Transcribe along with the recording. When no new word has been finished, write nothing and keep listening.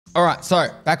All right, so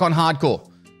back on hardcore.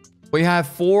 We have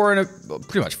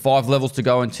pretty much 5 levels to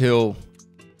go until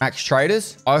max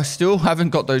traders. I still haven't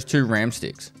got those 2 ram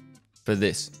sticks for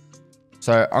this.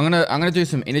 So I'm gonna do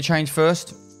some interchange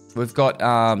first. We've got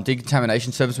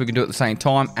decontamination service we can do at the same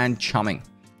time, and chumming.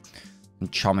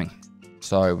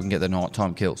 So we can get the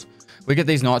nighttime kills. We get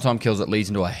these nighttime kills, that leads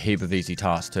into a heap of easy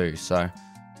tasks too. So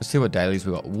let's see what dailies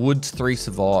we got. Woods 3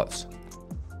 survives.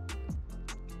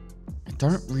 I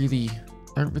don't really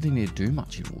need to do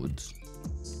much in woods.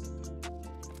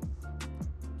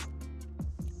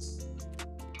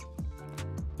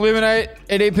 Eliminate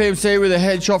an EPMC with a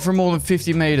headshot from more than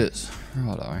 50 meters.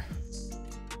 Righto.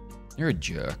 You're a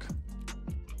jerk.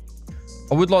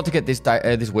 I would like to get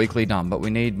this weekly done, but we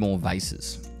need more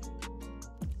vases.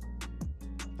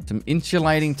 Some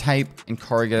insulating tape and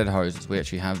corrugated hoses. We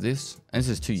actually have this. And this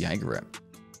is 2 Jaeger rep.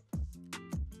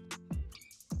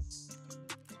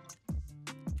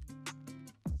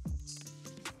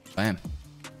 Bam.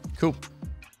 Cool.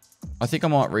 I think I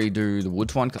might redo the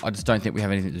woods one. I just don't think we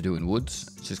have anything to do in woods.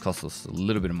 It just costs us a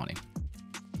little bit of money.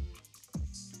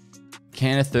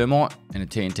 Can of thermite and a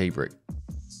TNT brick.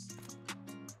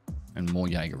 And more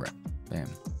Jaeger rep. Bam.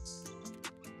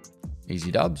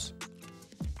 Easy dubs.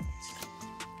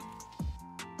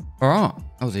 Alright,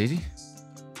 that was easy.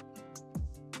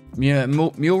 Yeah,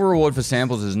 mule reward for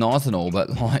samples is nice and all, but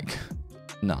like,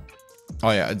 no.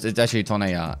 Oh yeah, it's on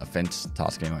a fence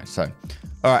task anyway. So,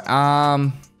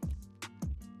 alright,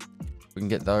 we can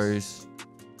get those.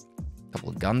 A couple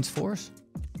of guns for us.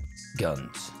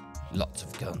 Guns. Lots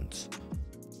of guns.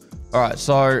 Alright,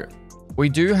 so we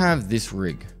do have this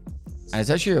rig. And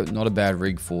it's actually not a bad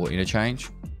rig for interchange.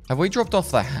 Have we dropped off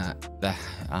the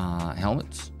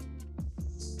helmets?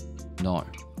 No.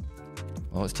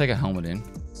 Well, let's take a helmet in.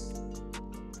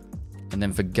 And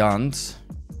then for guns,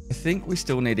 I think we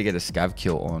still need to get a scav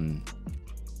kill on.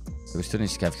 We still need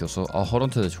a scav kill, so I'll hold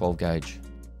on to the 12 gauge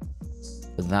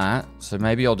for that. So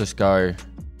maybe I'll just go.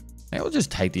 Maybe I'll just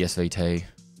take the SVT. I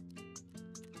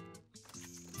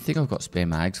think I've got spare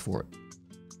mags for it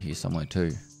here somewhere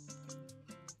too.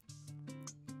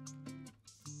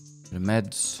 The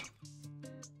meds.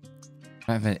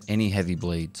 I don't have any heavy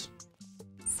bleeds.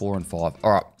 4 and 5.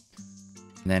 All right.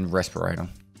 And then respirator.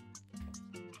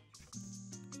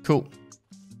 Cool.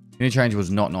 Interchange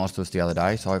was not nice to us the other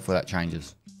day, so hopefully that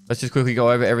changes. Let's just quickly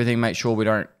go over everything, make sure we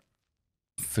don't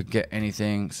forget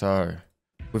anything. So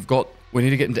we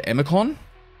need to get into Emicon.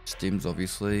 Stims,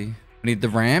 obviously. We need the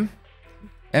RAM.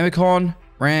 Emicon,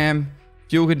 RAM,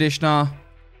 fuel conditioner.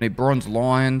 We need bronze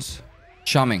lines.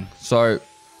 Chumming. So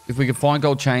if we can find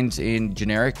gold chains in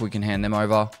generic, we can hand them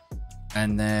over.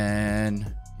 And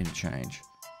then interchange.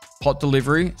 Pot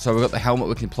delivery. So we've got the helmet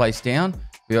we can place down.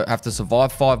 We have to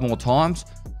survive 5 more times.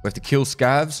 We have to kill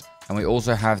scavs. And we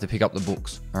also have to pick up the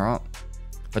books. All right.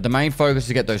 But the main focus is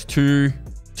to get those two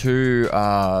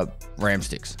ram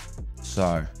sticks.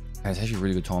 So it's actually a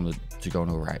really good time to go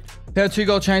into a raid. We had 2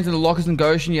 gold chains in the lockers in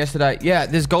Goshen yesterday. Yeah,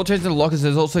 there's gold chains in the lockers.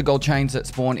 There's also gold chains that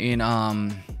spawn in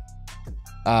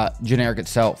generic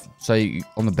itself. So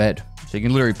on the bed. So you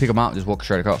can literally pick them up and just walk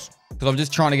straight across. Because I'm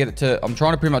just trying to I'm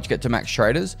trying to pretty much get to max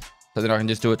traders. So then I can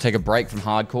just take a break from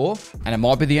hardcore. And it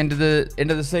might be the end of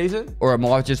the season. Or it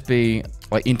might just be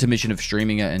like intermission of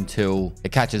streaming it until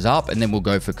it catches up. And then we'll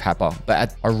go for Kappa.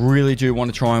 But I really do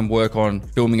want to try and work on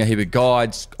filming a heap of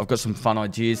guides. I've got some fun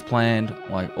ideas planned.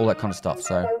 Like all that kind of stuff.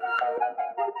 So...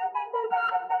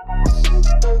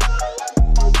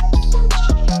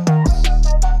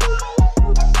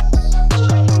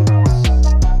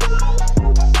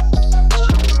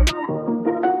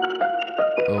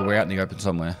 oh, we're out in the open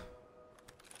somewhere.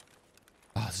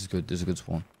 Oh, this is good. This is a good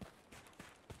spawn.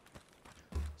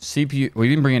 CPU. We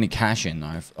didn't bring any cash in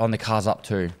though. Oh, and the car's up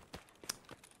too.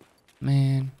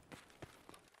 Man.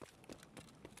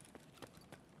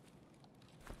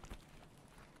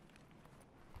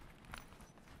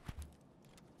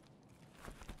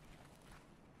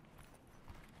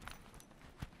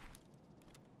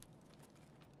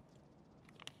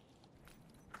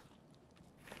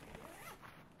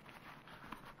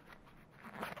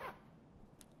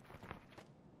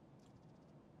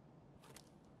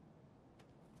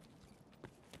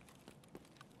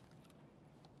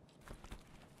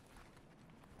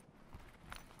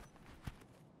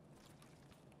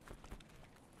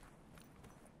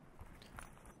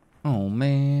 Oh,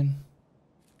 man.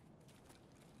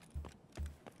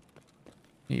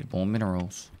 Need more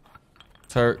minerals.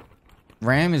 So,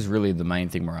 RAM is really the main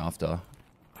thing we're after.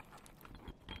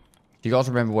 Do you guys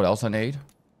remember what else I need?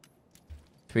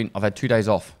 I've had 2 days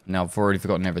off. Now I've already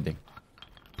forgotten everything.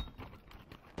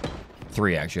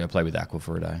 3, actually. I played with Aqua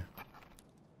for a day.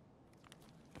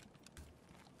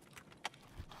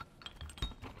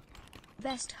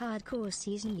 Best hardcore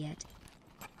season yet.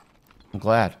 I'm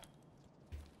glad.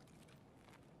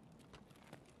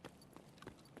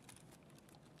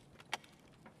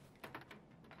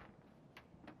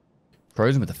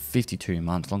 Frozen with a 52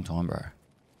 months. Long time, bro.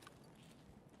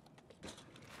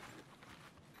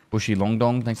 Bushy Long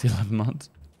Dong, thanks for 11 months.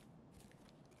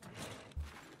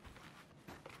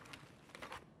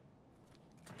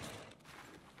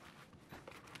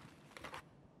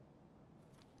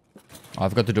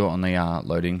 I've got to do it on the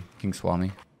loading, King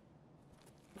Swami.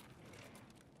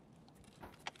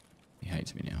 He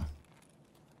hates me now.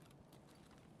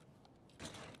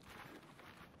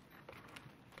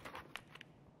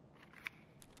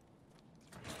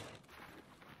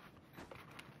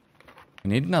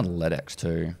 We need another LEDX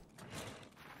too.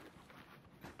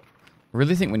 I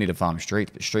really think we need to farm Streaks,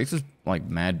 but Streaks was like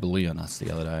mad bully on us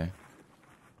the other day.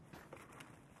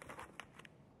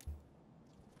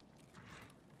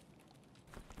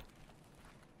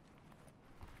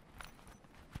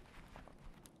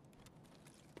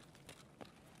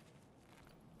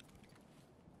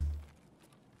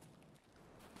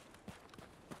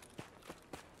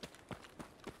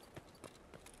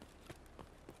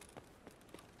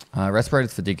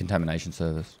 Respirators for decontamination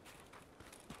service.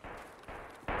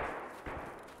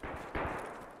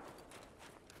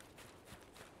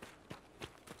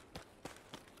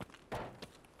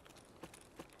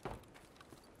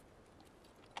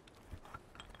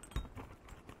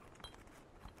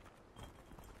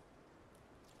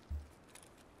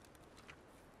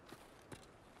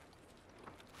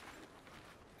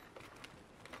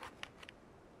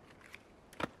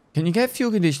 Can you get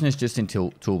fuel conditioners just in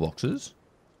toolboxes?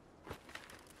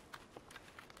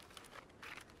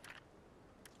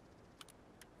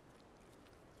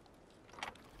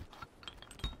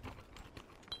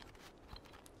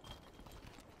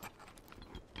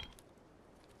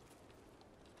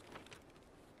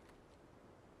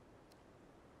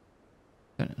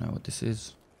 I don't know what this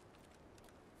is.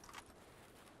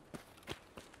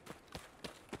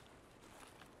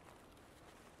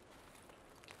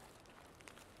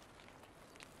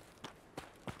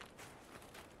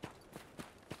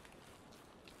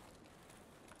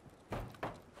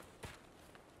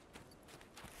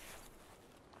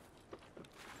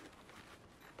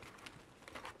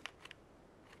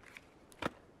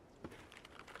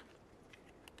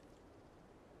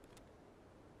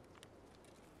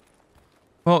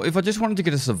 Well, if I just wanted to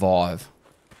get a survive,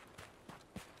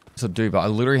 so do, but I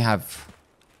literally have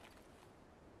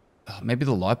maybe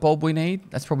the light bulb we need.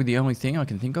 That's probably the only thing I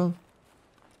can think of.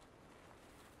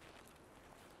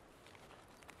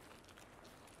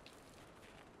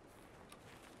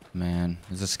 Man,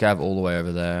 there's a scav all the way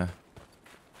over there.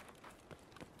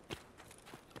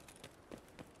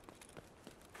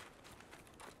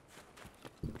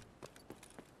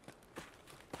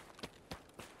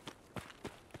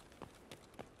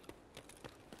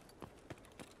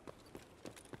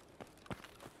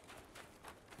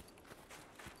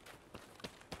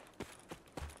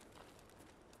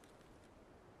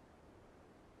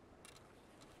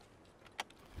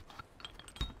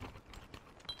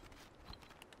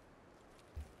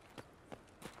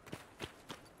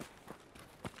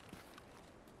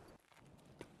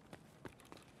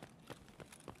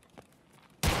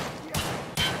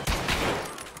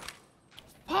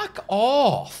 Fuck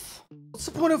off! What's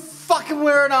the point of fucking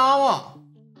wearing armor?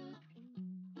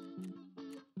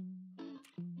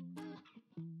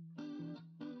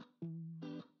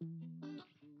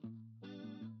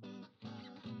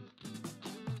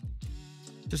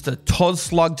 Just a Todd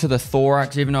slug to the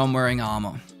thorax even though I'm wearing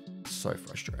armor. So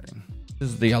frustrating. This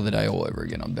is the other day all over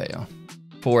again, I bet ya.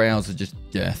 4 hours of just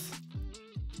death.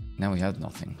 Now we have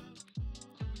nothing.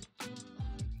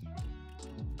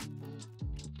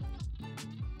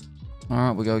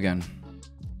 Alright, we go again.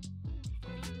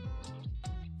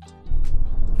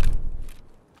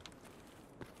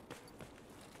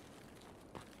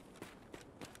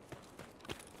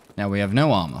 Now we have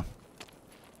no armor.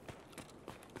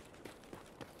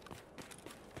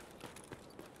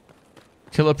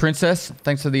 Killer Princess,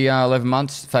 thanks for the 11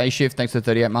 months. Phase Shift, thanks for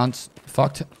 38 months.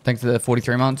 Fucked, thanks for the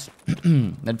 43 months.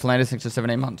 Ned Flanders, thanks for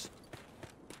 17 months.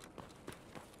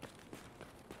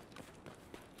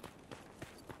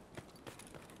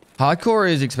 Hardcore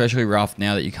is especially rough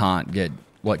now that you can't get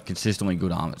like consistently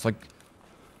good armor. It's like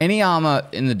any armor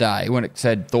in the day when it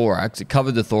said thorax, it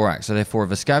covered the thorax. So therefore, if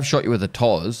a scav shot you with a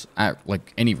TOS at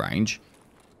like any range,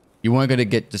 you weren't going to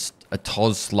get just a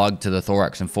TOS slug to the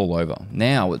thorax and fall over.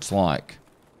 Now it's like,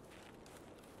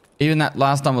 even that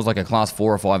last time was like a class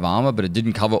 4 or 5 armor, but it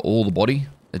didn't cover all the body.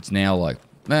 It's now like,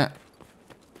 meh.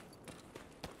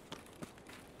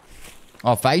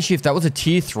 Oh, Phase Shift, that was a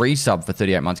tier 3 sub for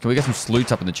 38 months. Can we get some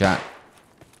salutes up in the chat?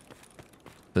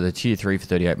 For the tier 3 for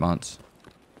 38 months.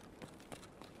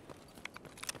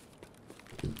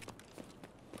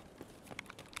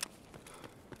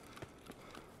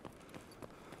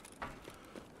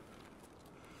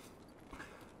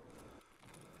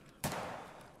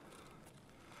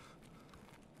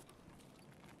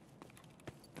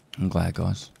 I'm glad,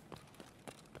 guys.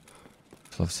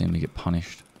 I love seeing me get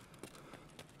punished.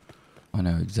 I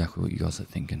know exactly what you guys are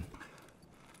thinking.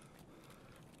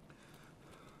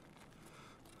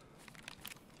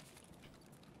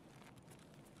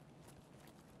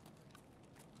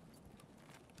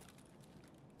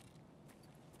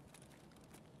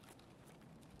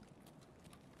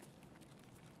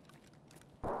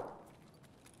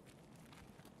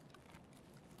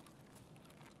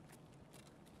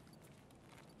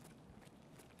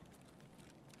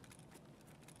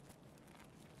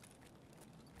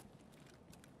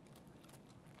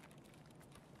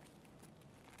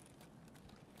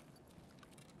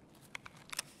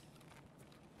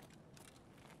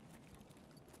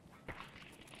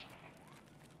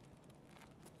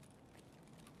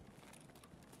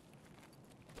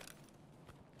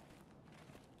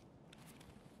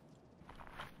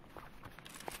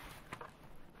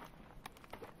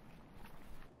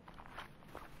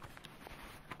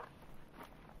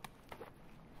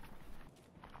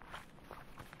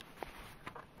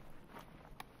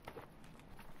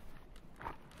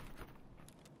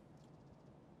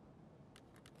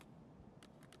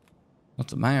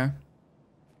 Lots of mayo.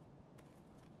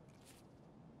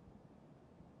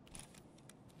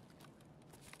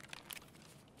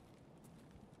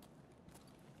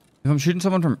 If I'm shooting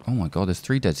someone from... Oh my god, there's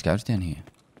 3 dead scouts down here.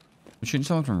 If I'm shooting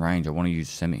someone from range, I want to use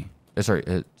semi.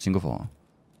 Sorry, single fire.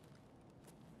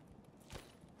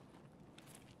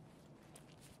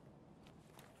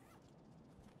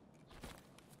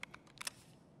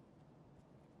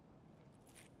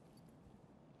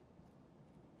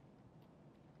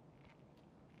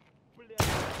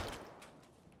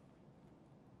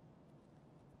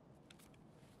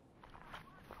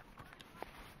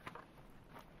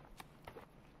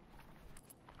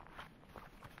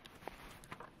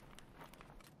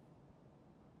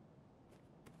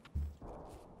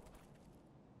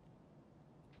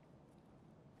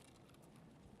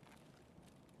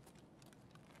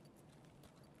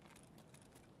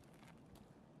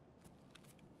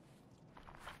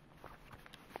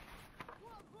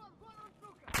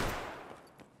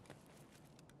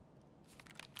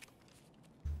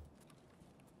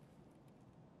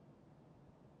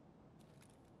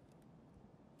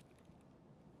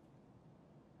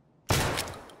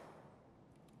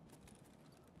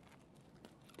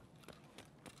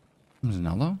 There's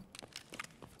another.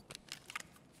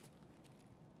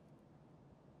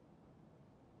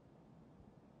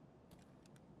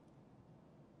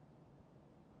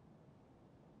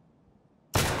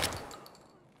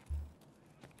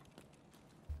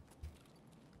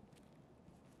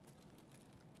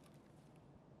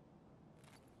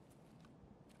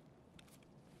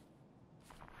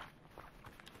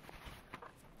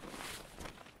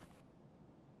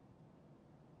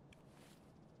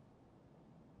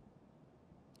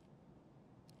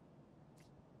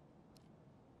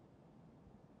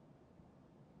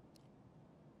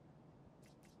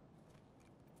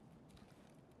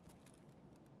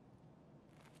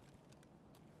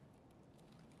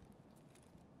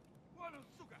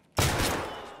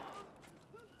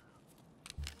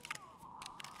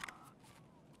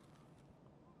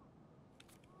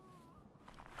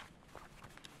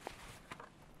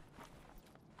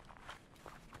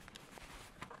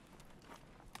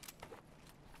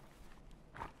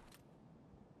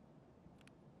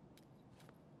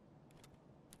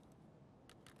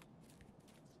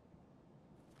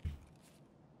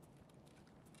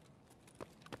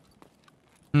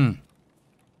 Hmm.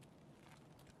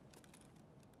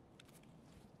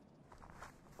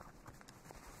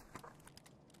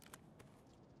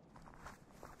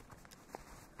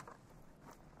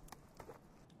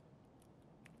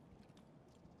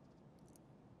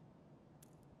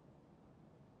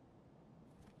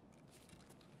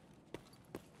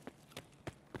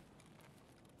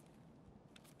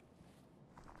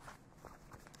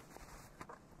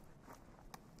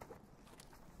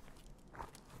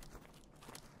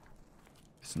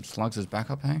 Some slugs as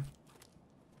backup, hey?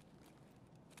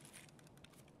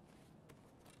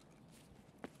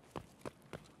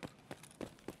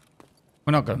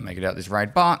 We're not going to make it out this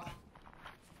raid, but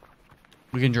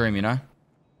we can dream, you know?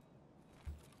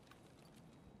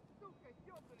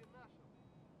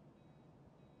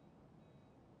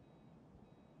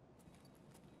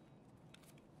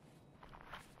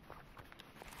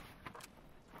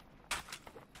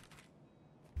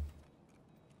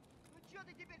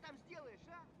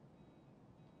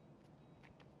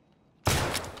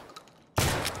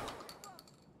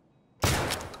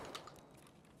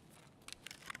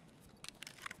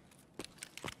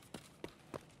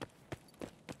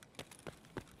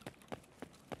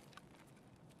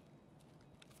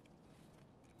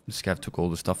 The scav took all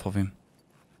the stuff off him.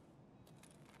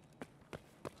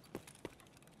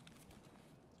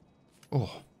 Oh.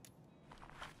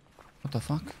 What the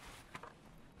fuck?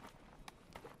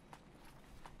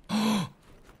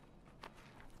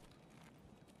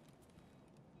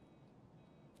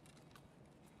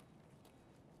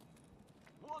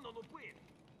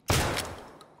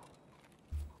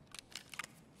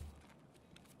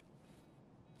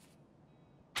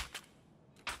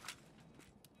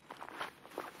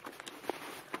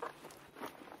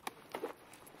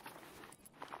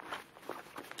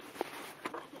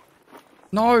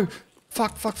 No!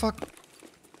 Fuck, fuck, fuck.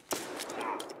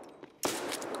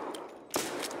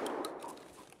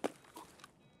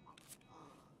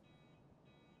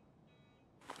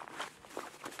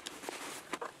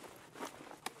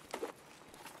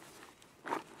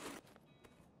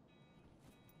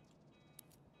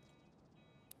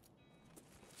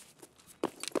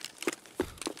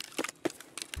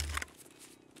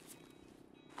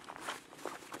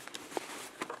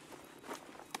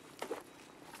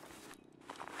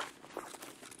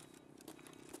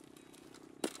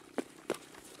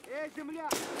 Земля!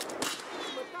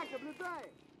 Мы так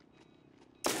наблюдаем!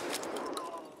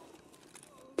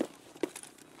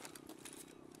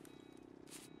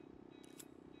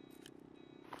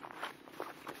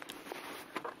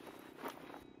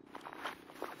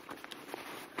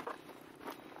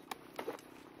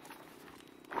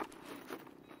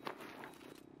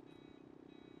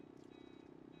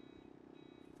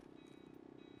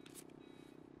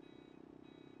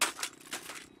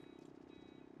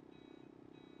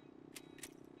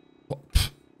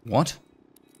 What?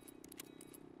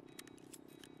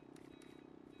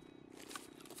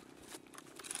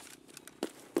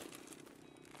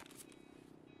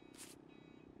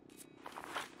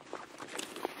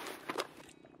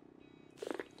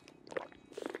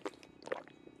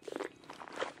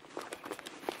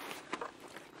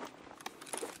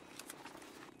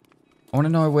 I want to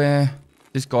know where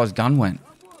this guy's gun went.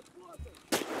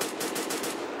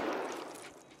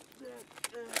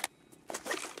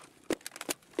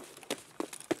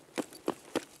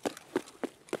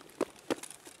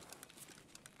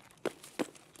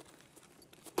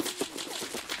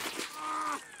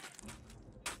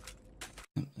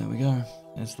 There we go.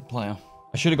 There's the player.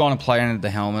 I should have gone and planted the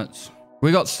helmets.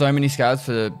 We got so many scars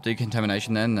for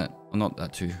decontamination then that I'm not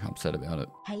that too upset about it.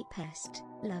 Hey Pest,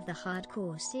 love the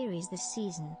hardcore series this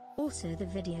season. Also the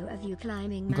video of you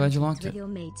climbing I'm glad you mountains liked with it. your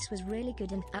mates was really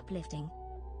good and uplifting.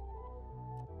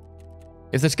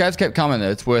 If the scavs kept coming,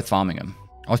 it's worth farming them.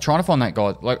 I was trying to find that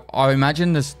guy. Like, I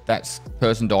imagine that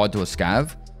person died to a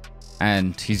scav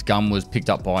and his gun was picked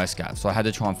up by a scav. So I had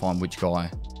to try and find which guy,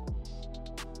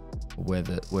 where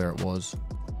it was.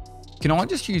 Can I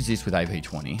just use this with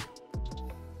AP20?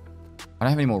 I don't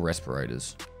have any more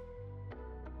respirators.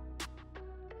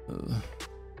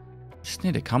 Just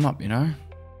need to come up, you know?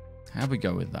 How'd we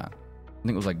go with that? I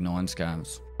think it was like 9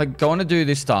 scavs. Like, going to do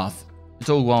this stuff,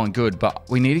 it's all well and good, but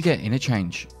we need to get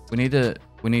interchange. We need the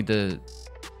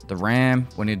ram.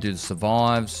 We need to do the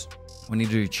survives. We need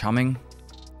to do chumming.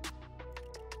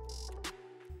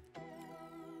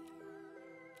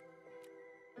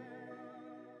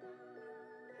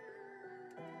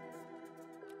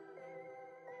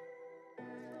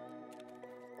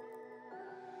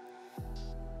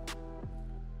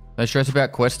 No stress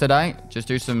about quests today. Just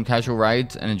do some casual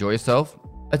raids and enjoy yourself.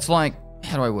 It's like,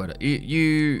 how do I word it?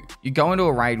 You go into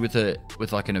a raid with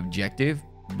like an objective,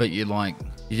 but you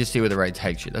just see where the raid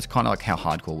takes you. That's kind of like how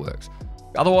hardcore works.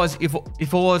 Otherwise, if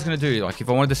all I was gonna do, like if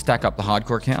I wanted to stack up the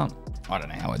hardcore account, I don't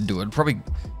know how I'd do it. Probably,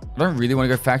 I don't really want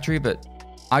to go factory, but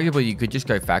arguably you could just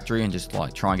go factory and just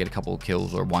like try and get a couple of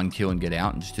kills or 1 kill and get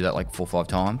out and just do that like 4 or 5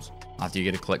 times. After you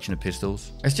get a collection of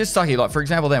pistols. It's just sucky. Like, for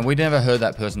example, then we never heard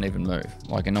that person even move.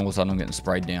 Like, and all of a sudden I'm getting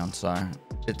sprayed down. So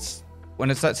it's, when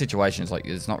it's that situation, it's like,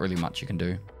 there's not really much you can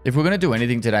do. If we're going to do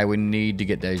anything today, we need to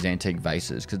get those antique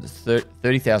vases because it's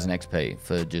 30,000 XP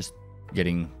for just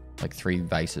getting like 3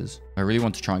 vases. I really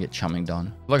want to try and get chumming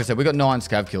done. Like I said, we got 9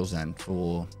 scav kills then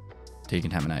for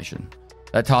decontamination.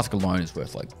 That task alone is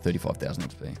worth like 35,000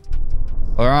 XP.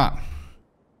 All right.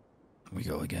 Here we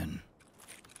go again.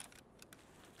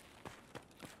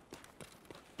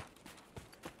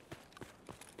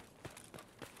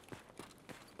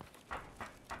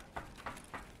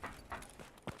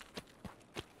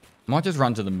 Might just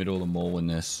run to the middle of the mall in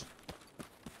this.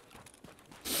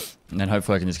 And then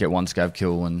hopefully I can just get one scav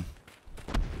kill and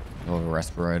go have a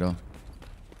respirator.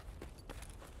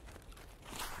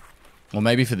 Or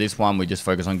maybe for this one we just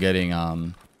focus on getting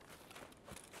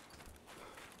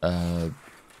the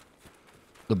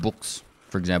books,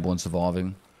 for example, and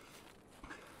surviving.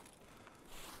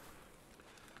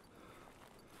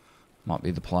 Might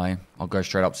be the play. I'll go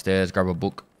straight upstairs, grab a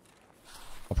book.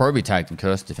 I'll probably be tagged and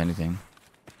cursed if anything.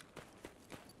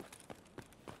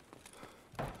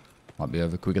 Might be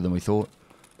over quicker than we thought.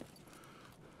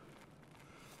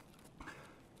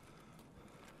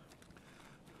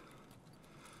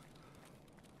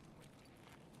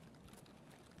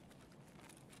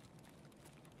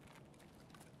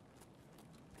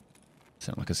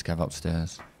 Sound like a scav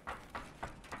upstairs.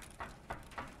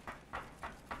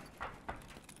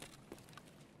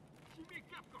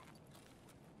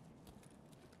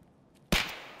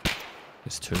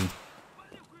 There's two.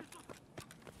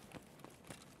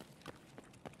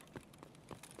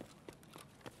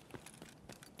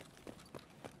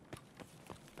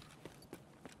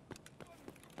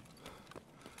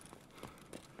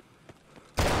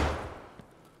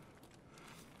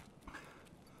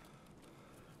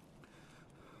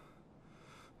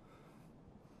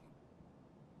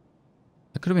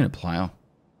 That could have been a player.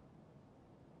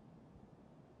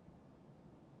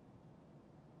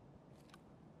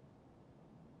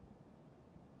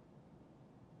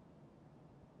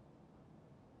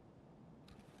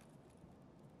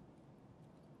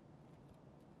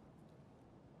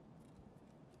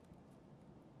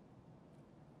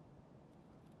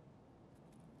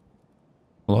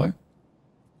 Hello?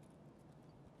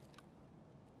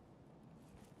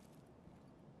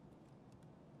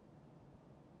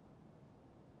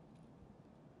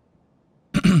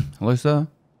 Hello, sir?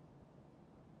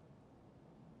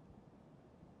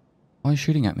 Why are you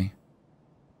shooting at me?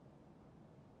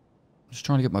 I'm just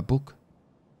trying to get my book.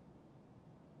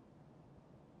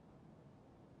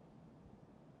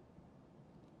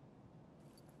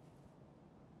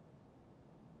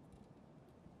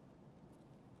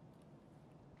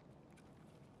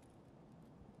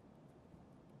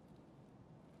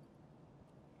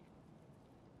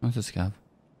 Where's the scav?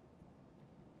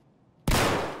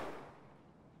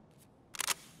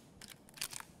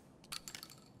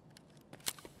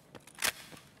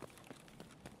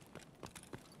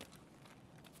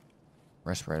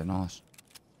 Respirator, nice.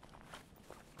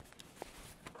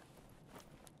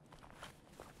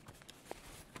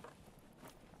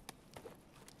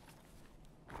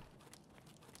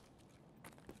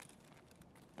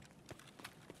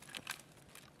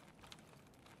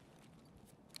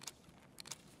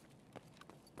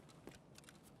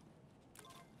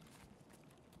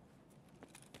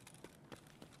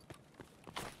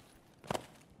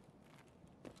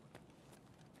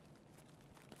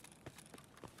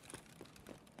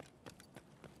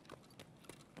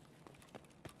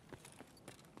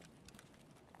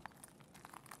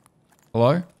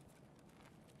 Hello?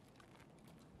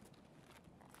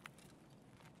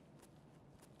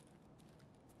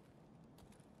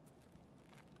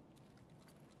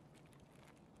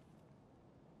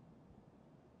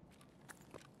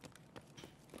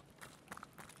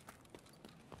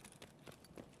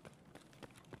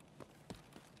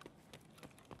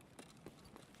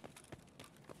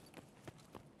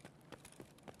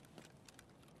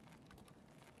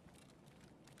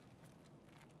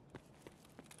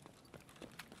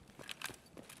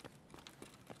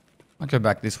 I'll go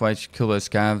back this way to kill those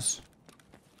scavs.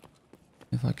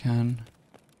 If I can.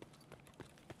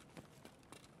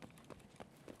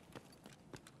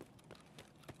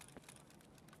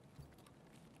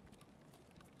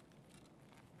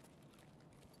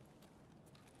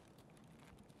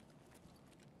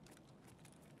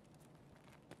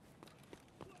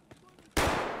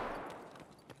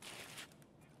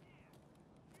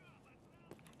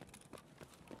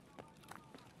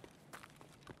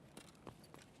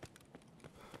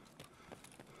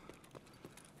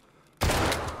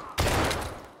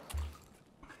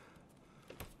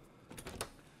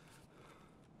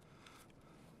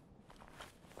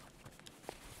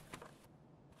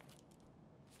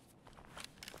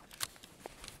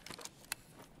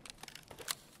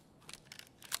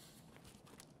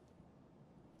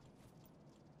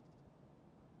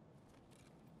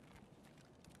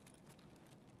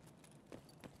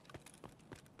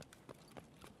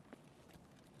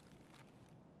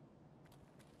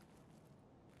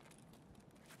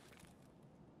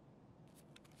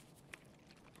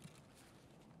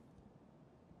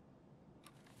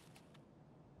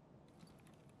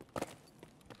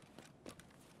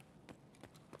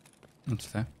 That's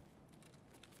fair.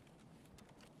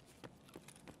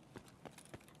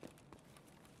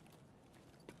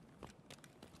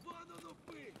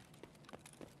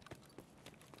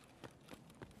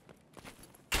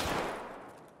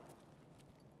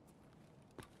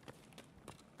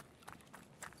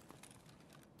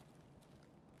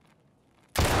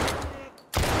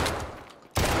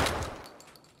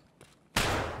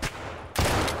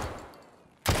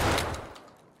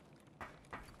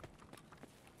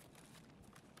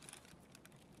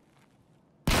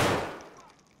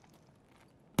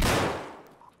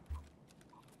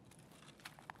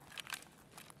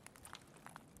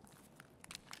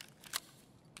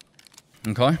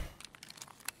 Okay.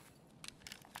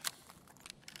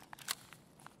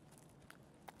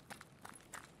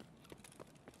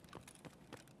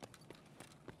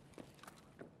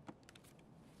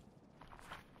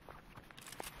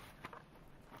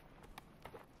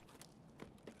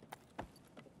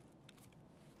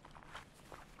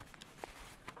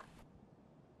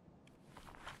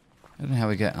 I don't know how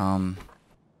we get,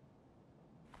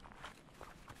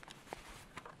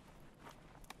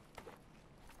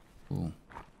 Cool.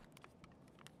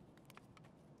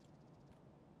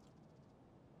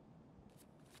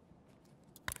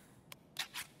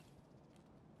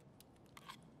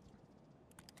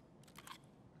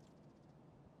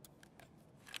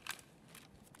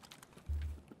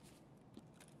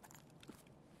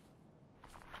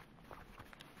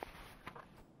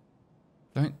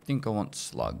 Don't think I want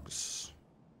slugs.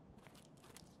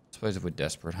 I suppose if we're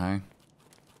desperate, hey?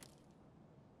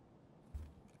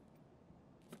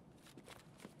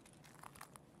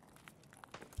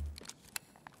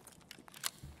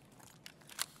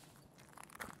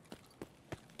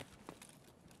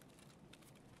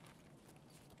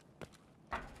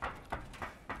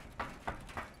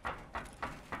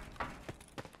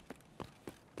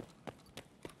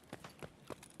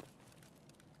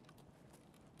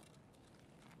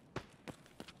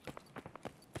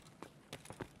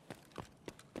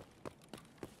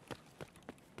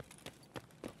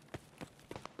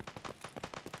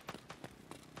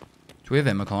 Do we have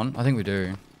Emicon? I think we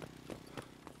do.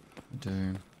 We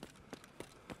do.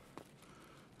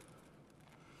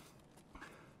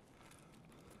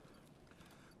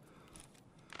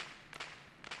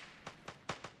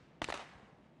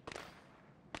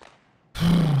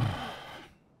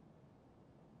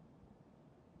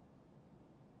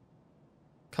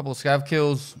 Couple of scav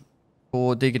kills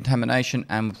for decontamination,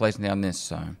 and we're placing down this,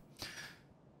 so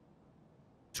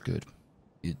it's good.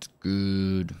 It's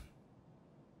good.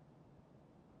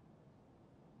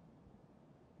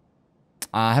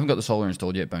 I haven't got the solar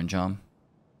installed yet, Bone Charm.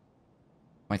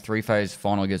 My 3-phase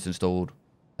final gets installed.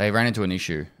 They ran into an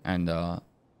issue and they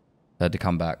had to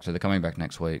come back. So they're coming back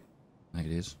next week. I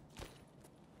think it is.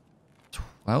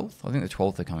 12th? I think the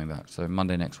 12th they're coming back. So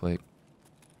Monday next week.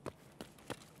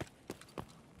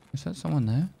 Is that someone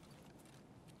there?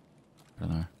 I don't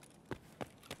know.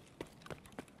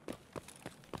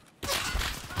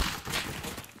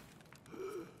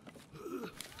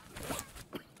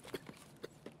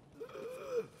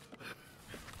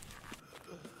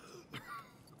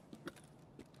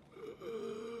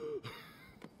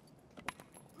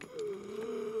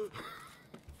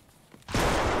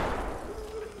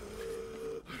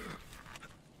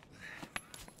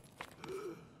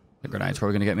 The grenade's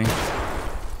probably gonna get me.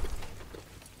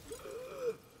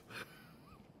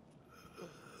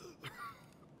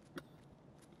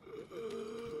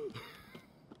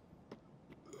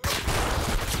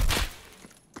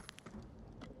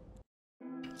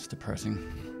 It's depressing.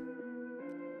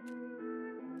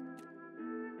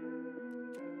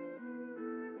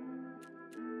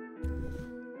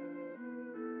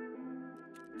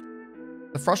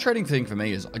 The frustrating thing for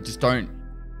me is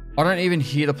I don't even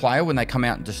hear the player when they come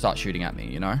out and just start shooting at me,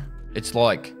 you know? It's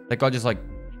like, that guy just like,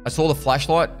 I saw the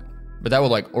flashlight, but they were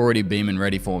like already beaming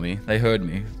ready for me. They heard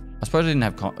me. I suppose I didn't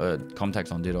have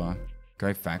contacts on, did I?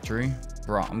 Go factory?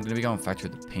 Bro, I'm gonna be going factory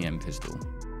with the PM pistol.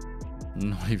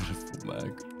 Not even a full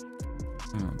mag.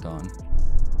 Oh, done.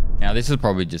 Now this will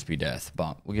probably just be death,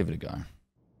 but we'll give it a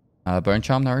go. Bone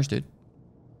Charm, no worries, dude.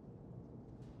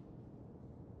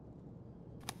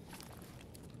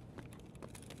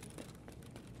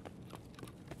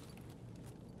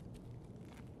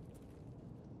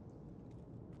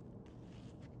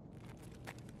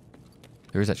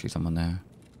 There is actually someone there.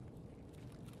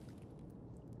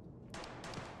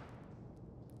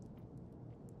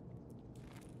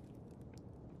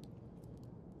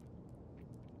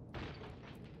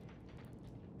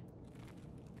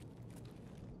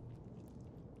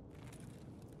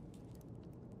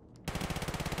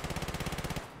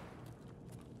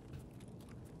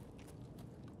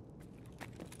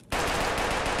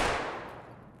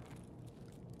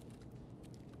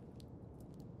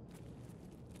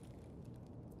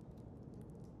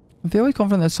 I'm fairly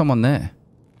confident there's someone there.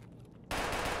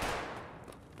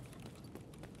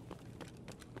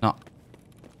 No.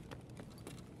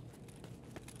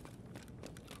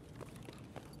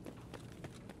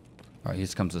 Alright, here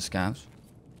comes the scavs.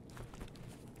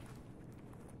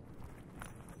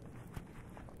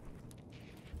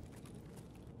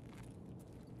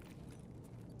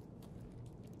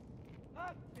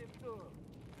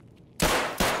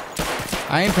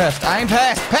 Aim pest, aim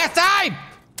pest, pest aim!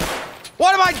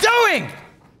 What am I doing?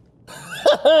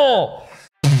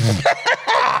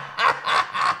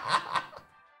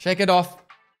 Shake it off.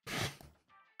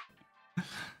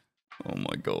 Oh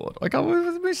my god. I can't believe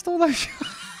I missed all those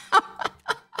shots.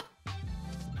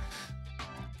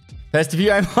 Pest, if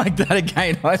you aim like that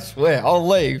again, I swear, I'll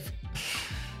leave.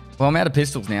 Well, I'm out of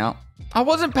pistols now. I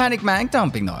wasn't panic mag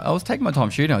dumping though. I was taking my time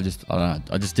shooting. I don't know.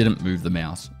 I just didn't move the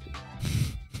mouse.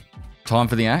 Time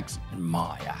for the axe?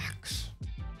 My axe.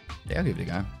 Yeah, I'll give it a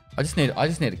go. I just need a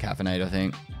caffeinate, I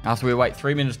think. After we wait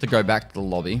 3 minutes to go back to the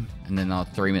lobby, and then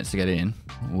 3 minutes to get in,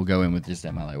 we'll go in with just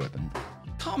that melee weapon.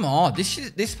 Come on,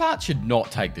 this part should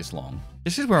not take this long.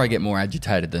 This is where I get more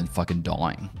agitated than fucking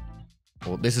dying.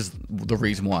 Well, this is the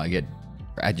reason why I get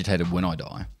agitated when I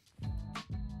die.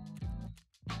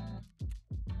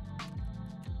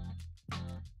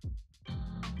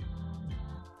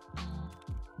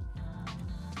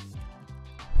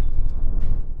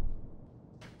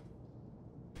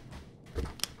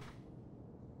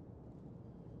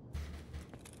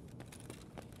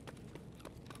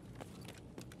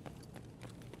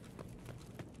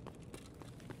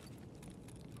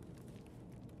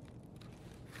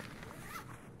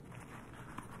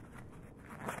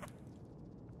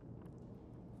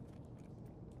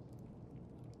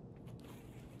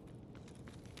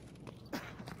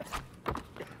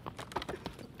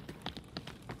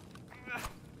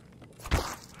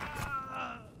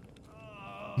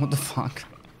 What the fuck?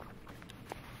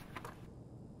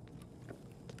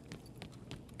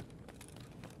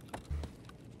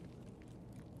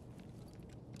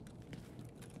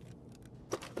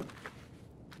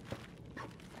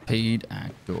 Paid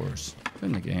actors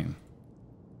in the game.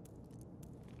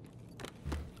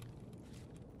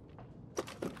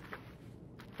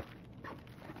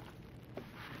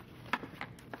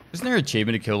 Isn't there an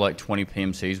achievement to kill like 20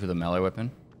 PMCs with a melee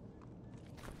weapon?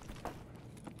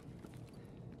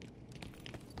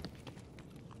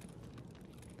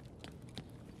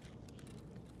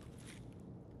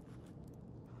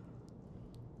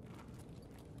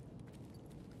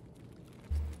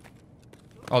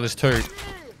 Oh, there's two.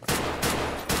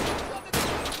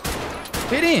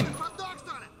 Hit him!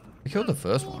 I killed the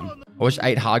first one. I watched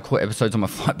 8 hardcore episodes on my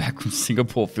flight back from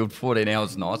Singapore. Filled 14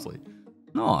 hours nicely.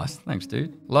 Nice. Thanks,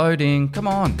 dude. Loading. Come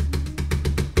on.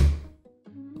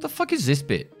 What the fuck is this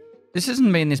bit? This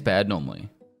isn't being this bad normally.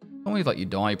 Normally, like, you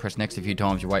die, you press next a few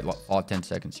times, you wait like 5-10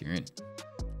 seconds, you're in.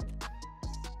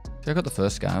 Okay, I got the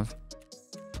first scav.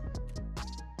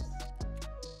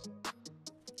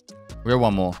 We got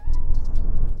one more.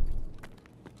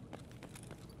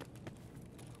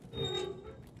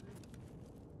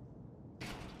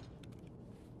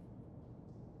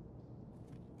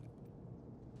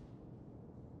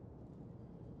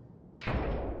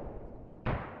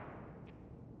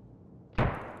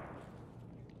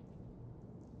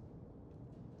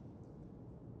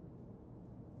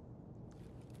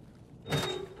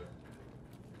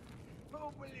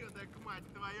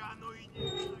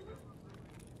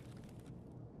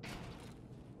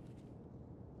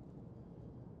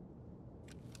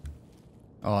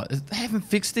 Oh, they haven't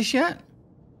fixed this yet?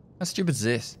 How stupid is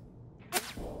this?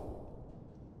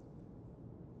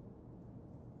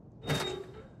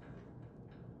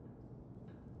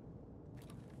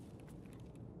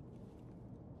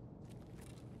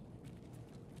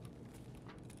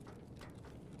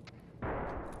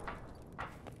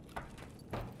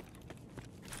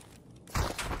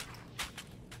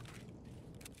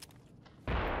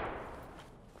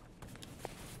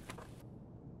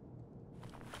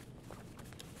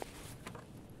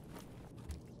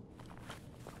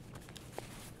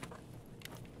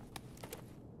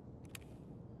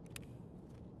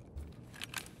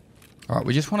 All right,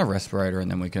 we just want a respirator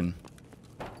and then we can...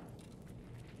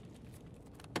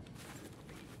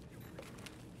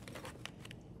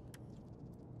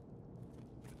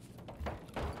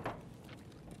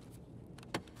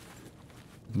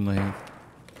 leave.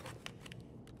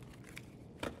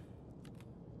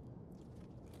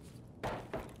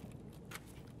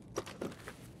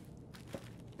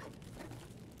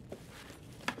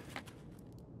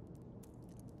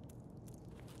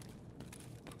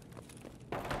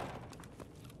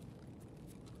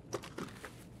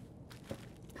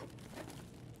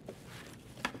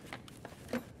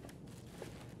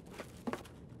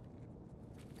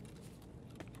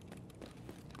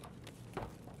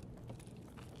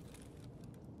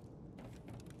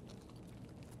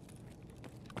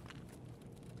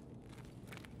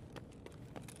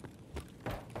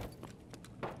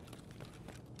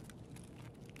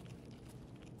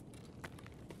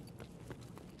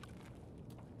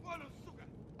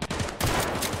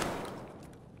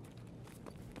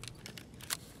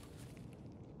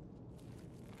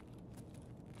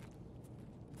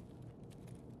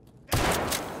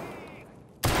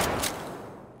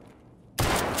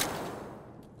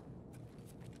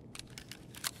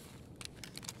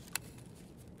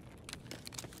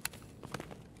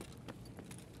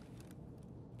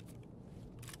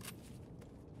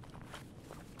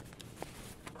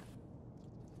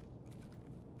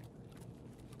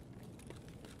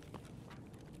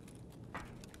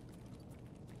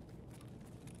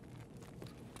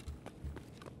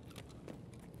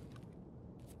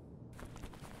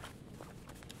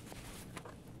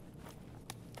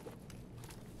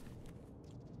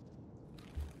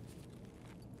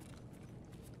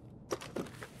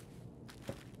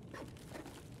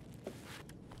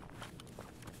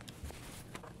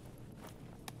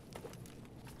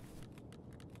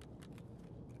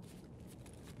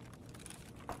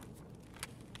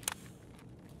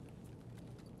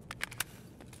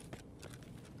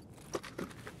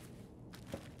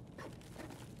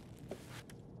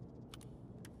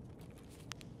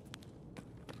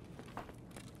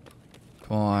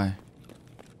 I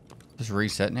just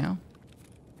reset now?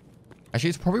 Actually,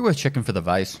 it's probably worth checking for the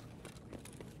vase.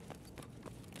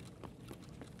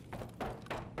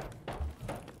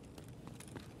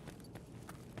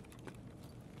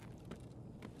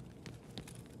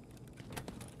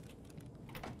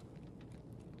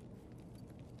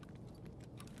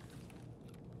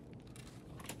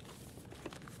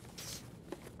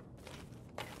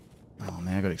 Oh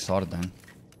man, I got excited then.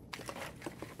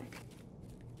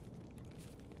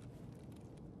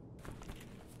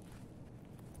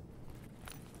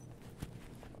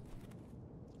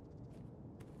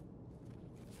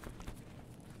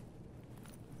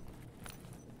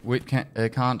 Wait, can't.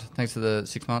 Thanks for the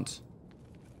 6 months.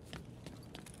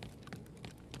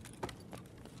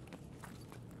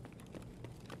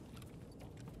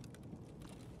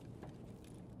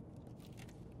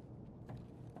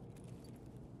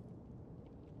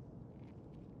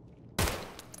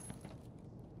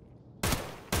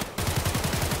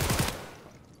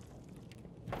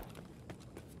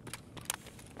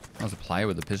 I was a player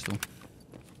with a pistol.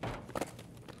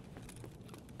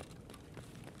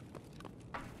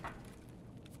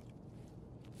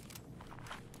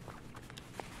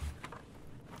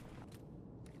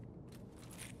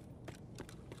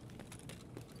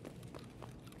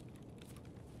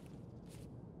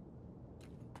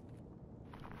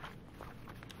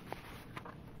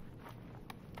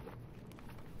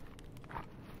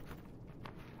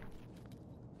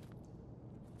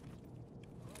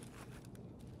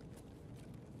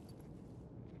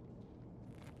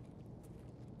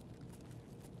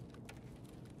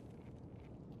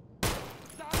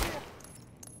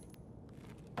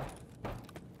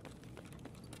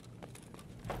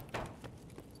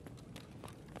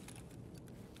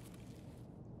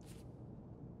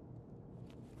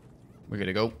 We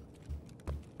gotta go.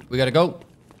 We gotta go.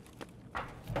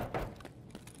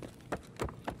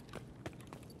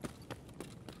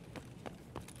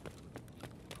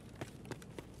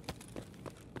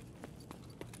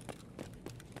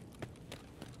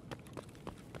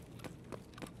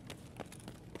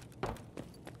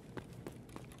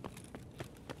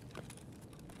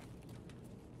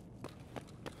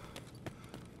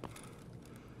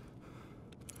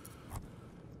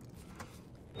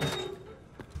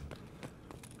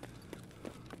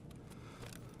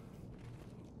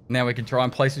 Now we can try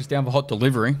and place this down for hot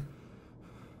delivery.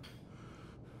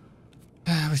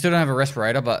 We still don't have a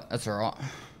respirator, but that's alright.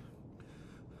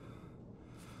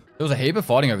 There was a heap of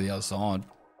fighting over the other side.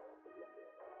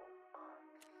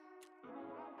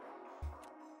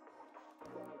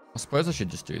 I suppose I should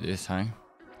just do this, hey?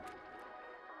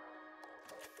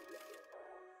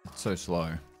 It's so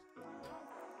slow.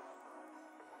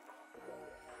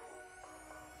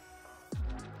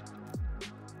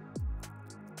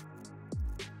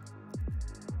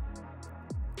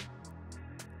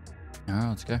 Alright,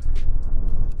 let's go.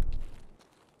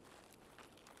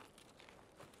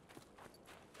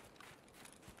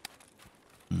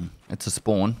 It's a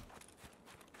spawn.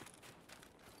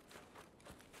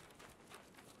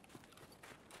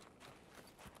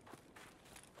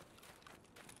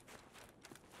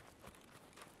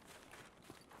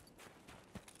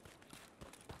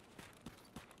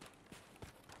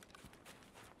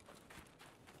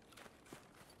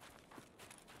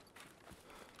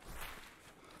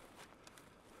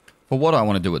 For what I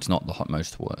want to do, it's not the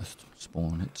most worst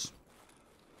spawn. It's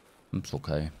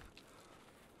okay.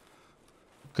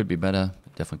 Could be better.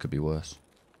 It definitely could be worse.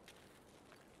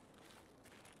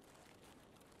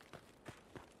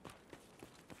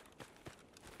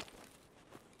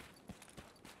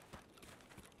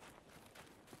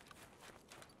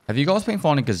 Have you guys been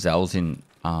finding gazelles in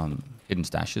hidden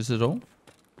stashes at all?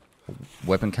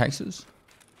 Weapon cases?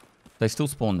 They still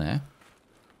spawn there.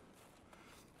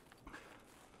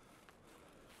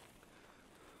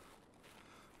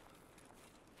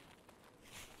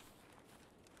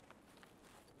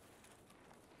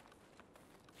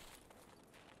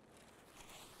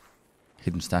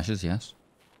 Hidden stashes, yes.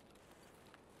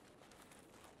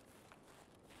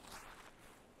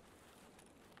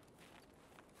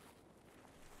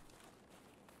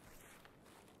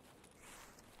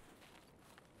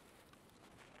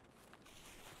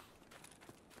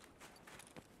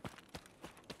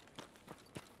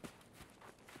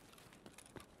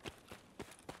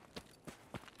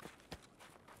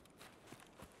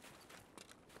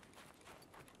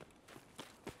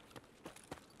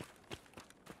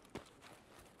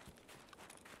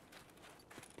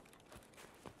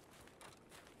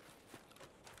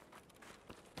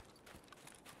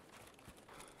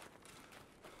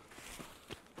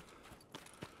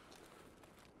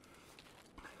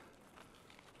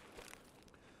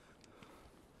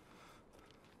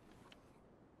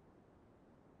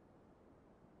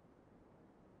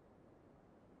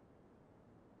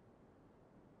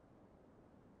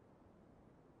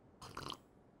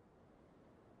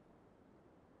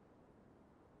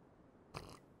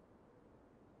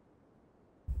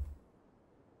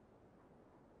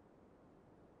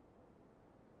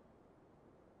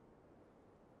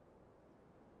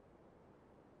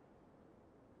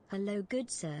 Hello, good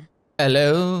sir.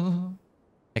 Hello.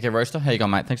 Okay, Roaster, how you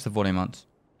going, mate? Thanks for 14 months.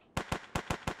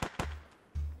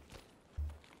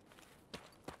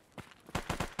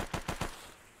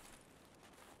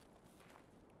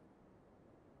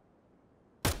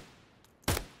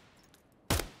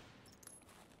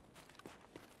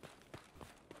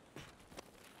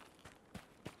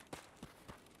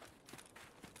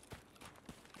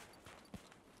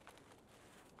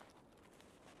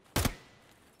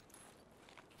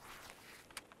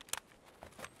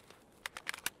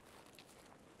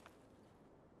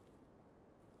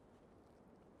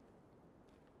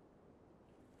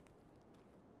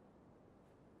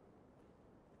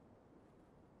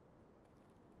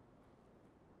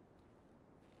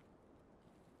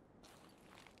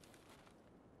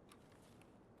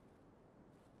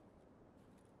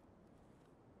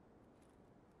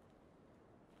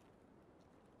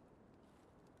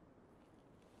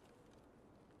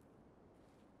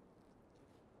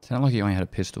 Sounded like he only had a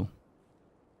pistol.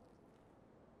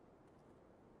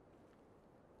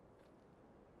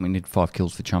 We need 5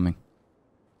 kills for chumming.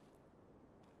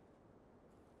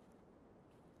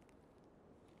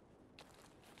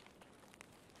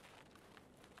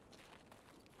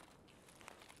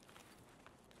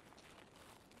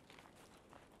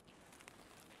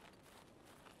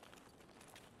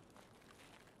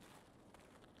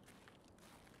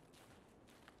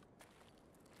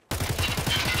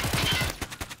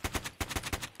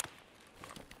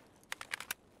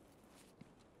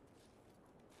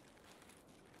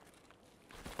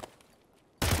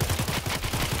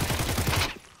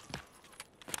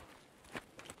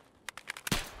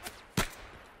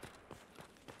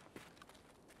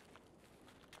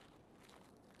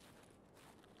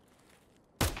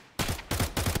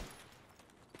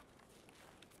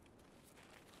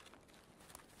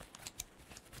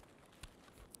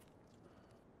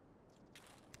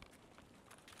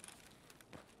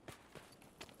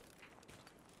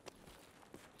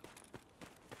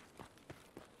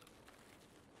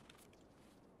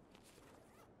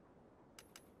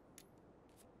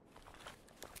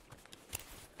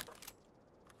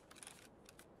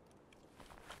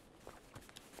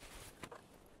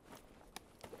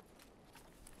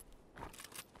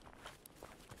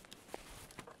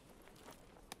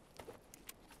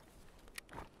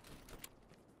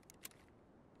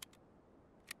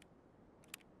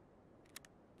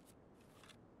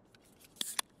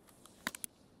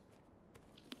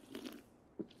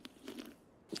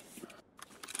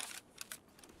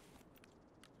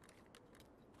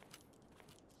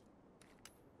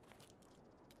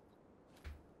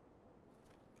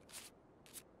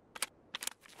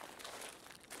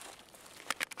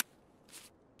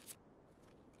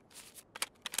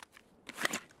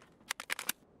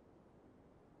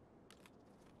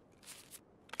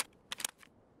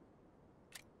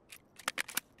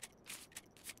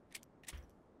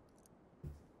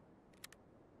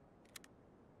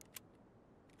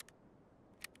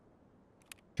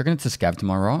 Do you reckon it's a scav to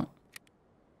my right?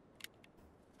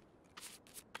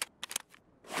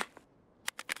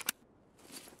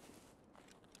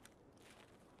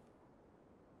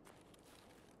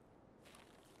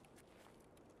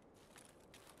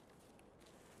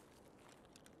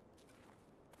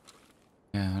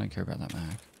 Yeah, I don't care about that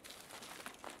mag.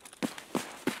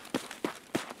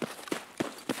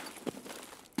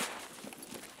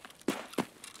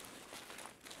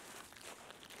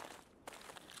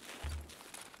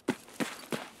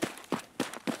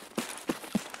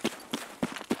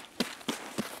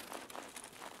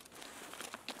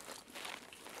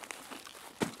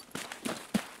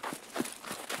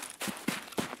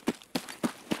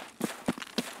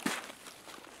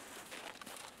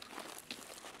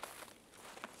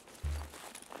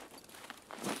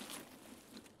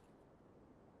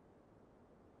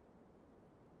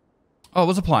 Oh, it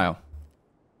was a player.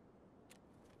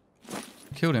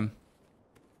 Killed him.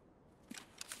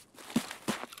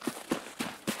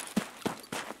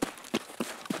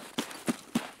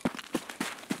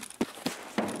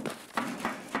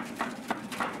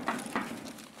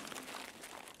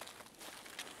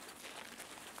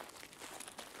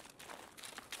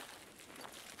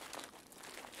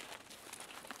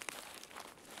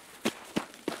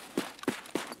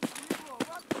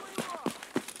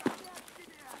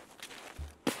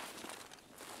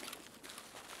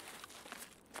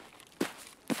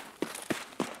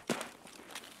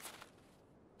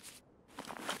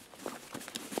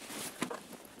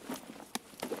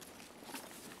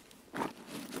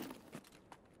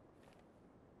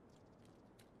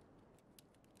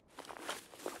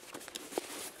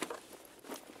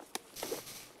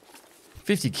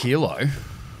 $50 kilo?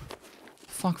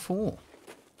 Fuck for?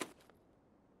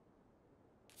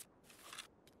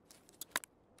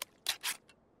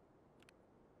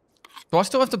 Do I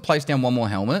still have to place down one more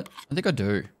helmet? I think I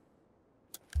do.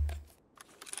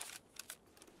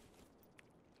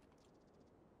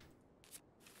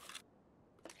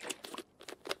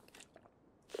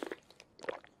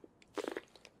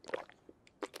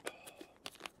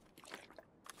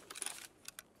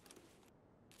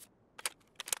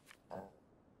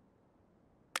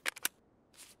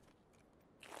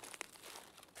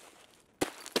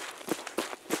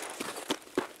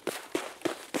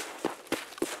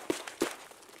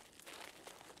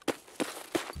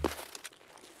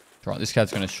 Right, this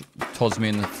cat's gonna toss me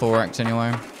in the thorax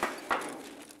anyway.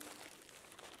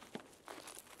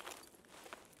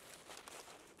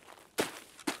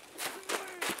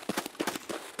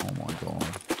 Oh my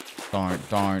god.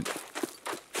 Don't.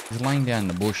 He's laying down in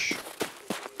the bush.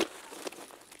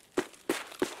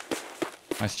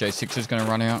 SJ6 is gonna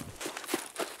run out.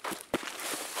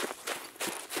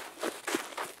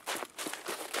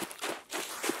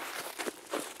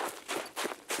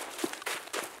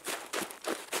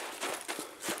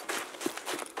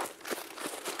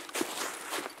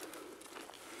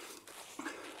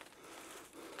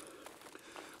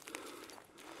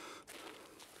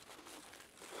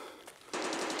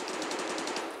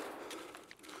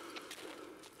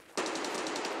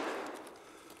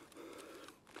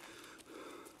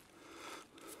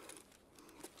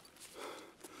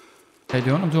 How you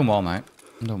doing? I'm doing well, mate.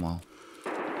 I'm doing well.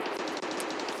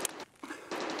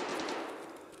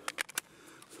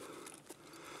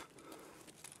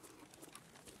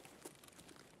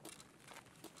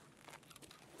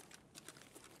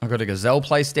 I got a gazelle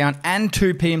placed down and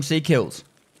 2 PMC kills.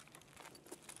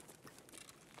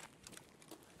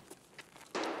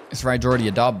 This raid's already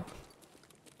a dub.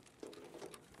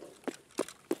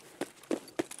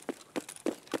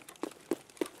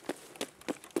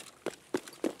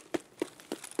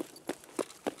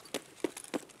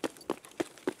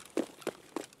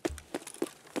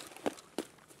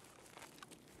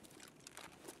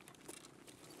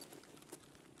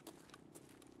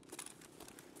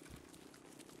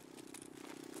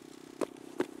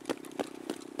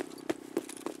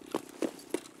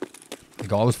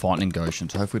 The guy was fighting in Goshen,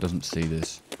 so hopefully he doesn't see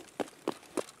this.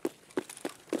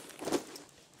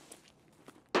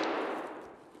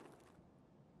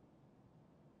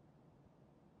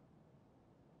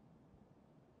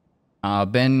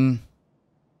 Ben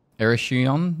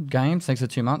Erishion Games, thanks for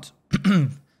 2 months.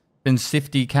 Ben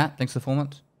Sifty Cat, thanks for 4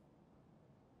 months.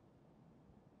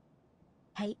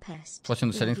 Hey Pest. Watching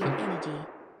the settings Love clip. your energy.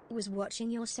 Was watching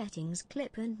your settings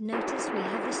clip and noticed we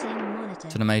have the same monitor.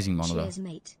 It's an amazing monitor. Cheers,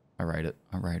 mate. I rate it.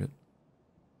 I rate it.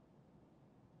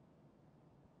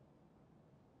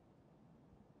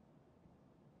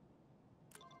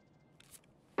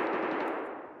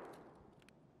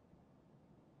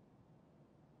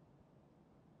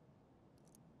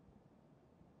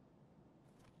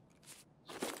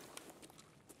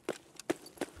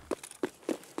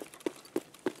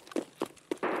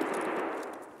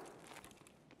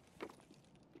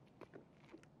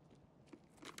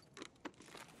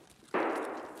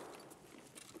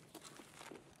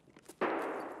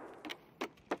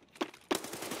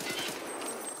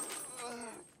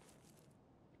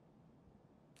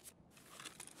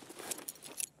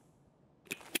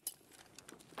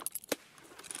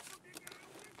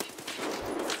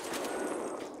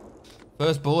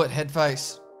 First bullet, head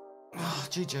face. Oh,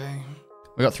 GG.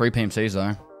 We got 3 PMCs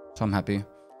though, so I'm happy.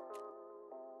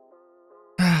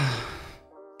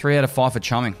 3 out of 5 for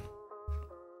chumming.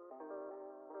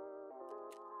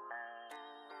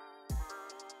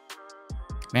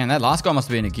 Man, that last guy must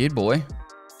have been a geared boy.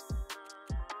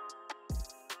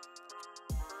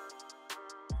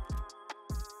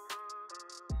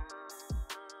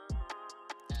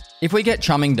 If we get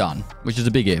chumming done, which is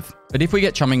a big if, but if we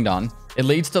get chumming done, it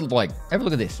leads to, like, have a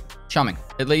look at this. Chumming.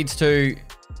 It leads to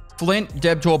Flint,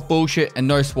 Debtor, bullshit, and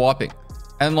no swiping.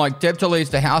 And, like, Debtor leads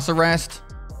to house arrest.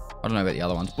 I don't know about the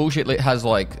other ones. Bullshit has,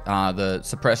 like, the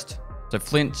suppressed. So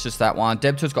Flint's just that one.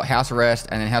 Debtor's got house arrest,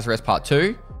 and then house arrest part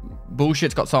 2.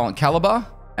 Bullshit's got silent caliber,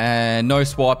 and no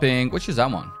swiping. Which is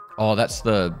that one? Oh, that's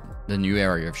the new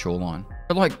area of Shoreline.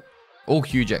 But, like, all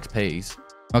huge XPs.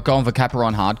 I'm going for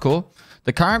Caperon Hardcore.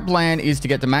 The current plan is to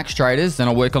get the max traders, then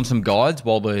I'll work on some guides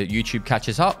while the YouTube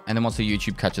catches up. And then once the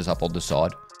YouTube catches up, I'll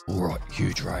decide. All right,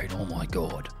 huge raid. Oh my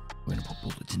God. We're going to put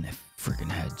bullets in their freaking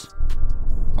heads.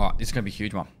 All right, this is going to be a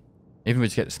huge one. Even if we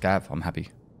just get the scav, I'm happy.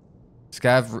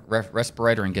 Scav,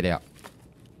 respirator, and get out.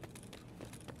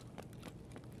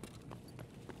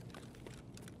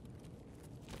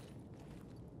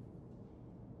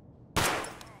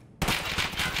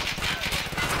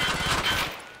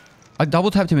 I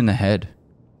double tapped him in the head.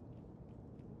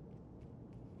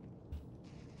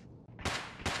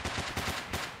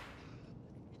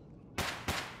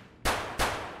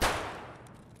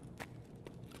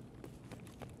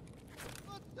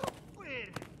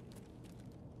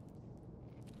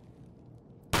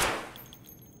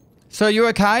 Sir, you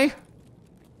okay?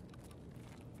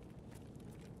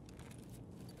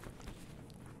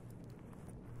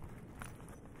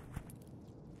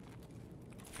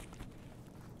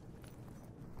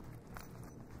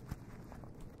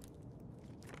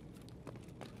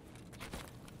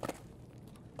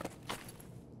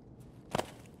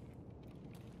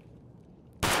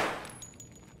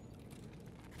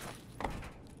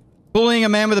 Bullying a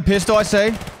man with a pistol, I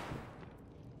see.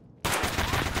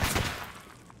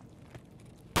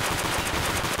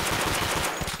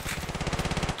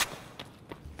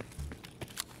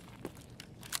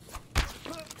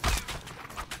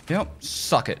 Yep,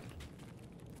 suck it.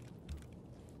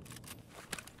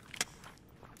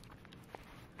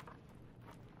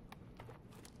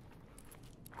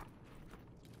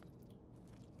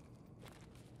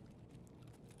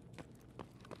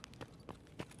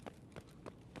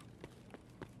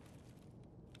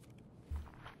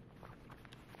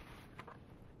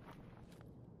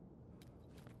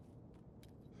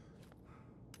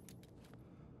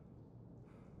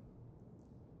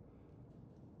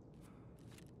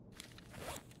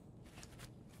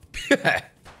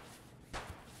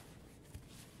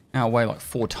 Now I weigh like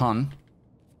 4 ton.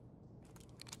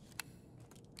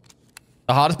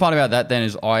 The hardest part about that then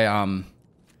is I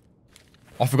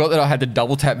forgot that I had to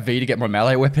double tap V to get my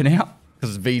melee weapon out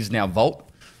because V's now Volt.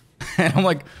 And I'm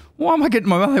like, why am I getting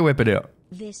my melee weapon out?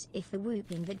 This if the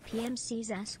whooping that PM sees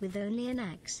us with only an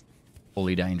axe.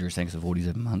 Fully dangerous, thanks for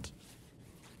 47 months.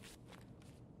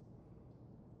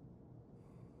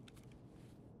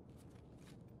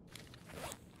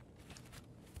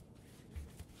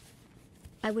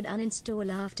 I would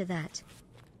uninstall after that.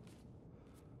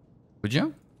 Would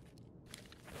you?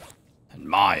 And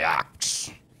my axe.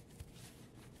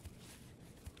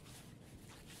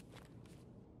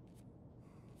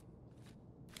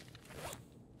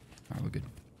 Alright, we're good.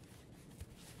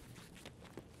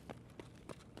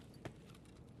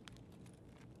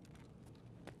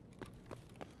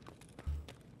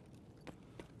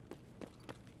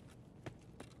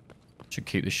 Should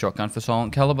keep the shotgun for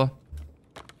silent caliber.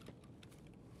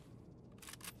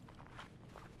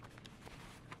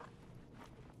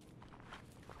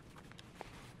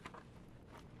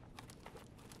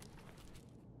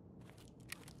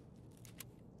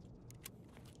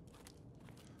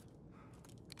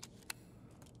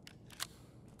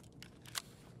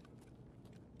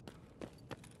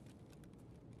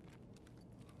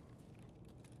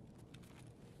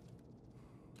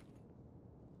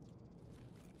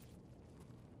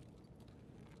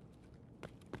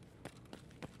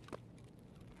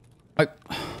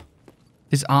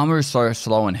 This armor is so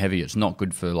slow and heavy, it's not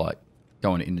good for, like,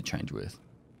 going to interchange with.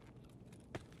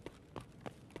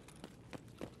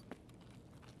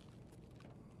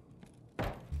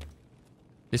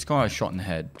 This guy I shot in the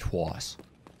head twice.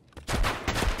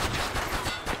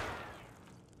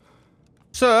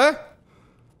 Sir?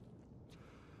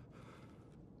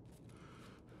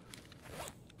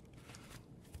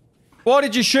 Why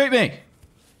did you shoot me?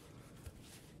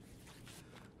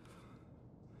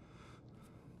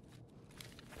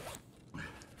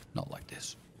 Not like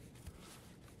this.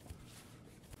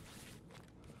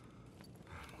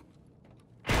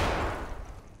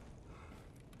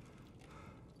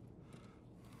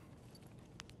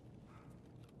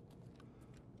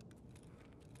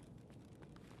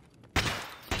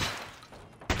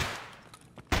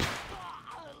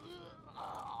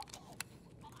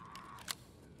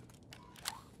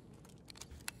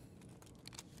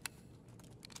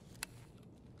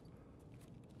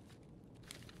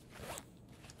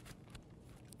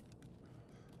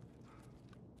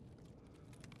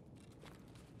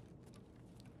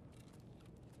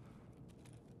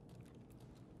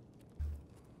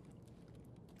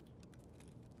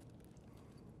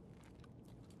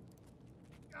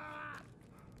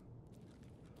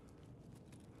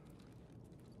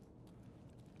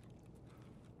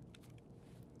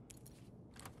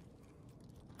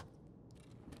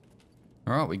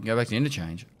 All right, we can go back to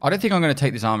interchange. I don't think I'm going to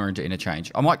take this armor into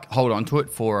interchange. I might hold on to it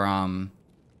for,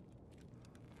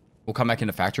 we'll come back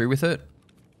into factory with it.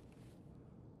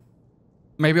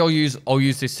 Maybe I'll use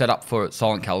this setup for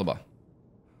silent caliber.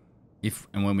 If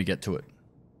and when we get to it.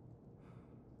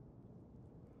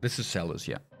 This is sellers,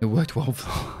 yeah. It worked well for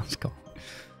the last guy.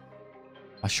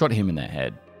 I shot him in the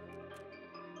head.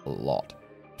 A lot.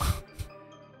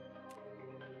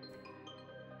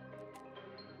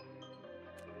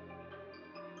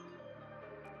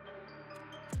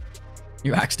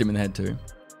 You axed him in the head too.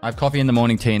 I have coffee in the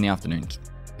morning, tea in the afternoons.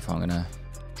 If I'm gonna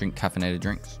drink caffeinated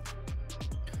drinks.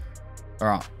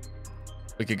 Alright.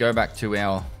 We could go back to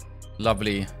our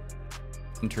lovely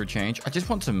interchange. I just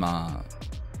want some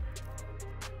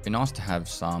Be nice to have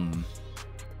some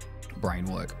brain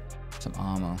work, some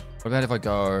armor. What about if I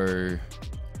go...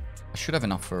 I should have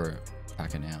enough for a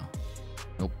packer now.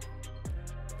 Nope.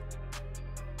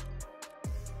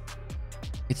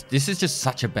 This is just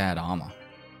such a bad armor.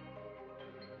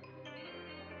 Do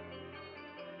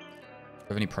you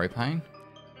have any propane?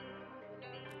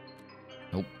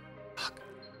 Nope. Fuck.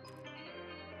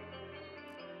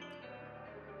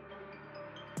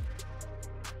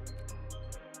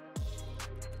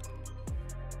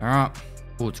 All right.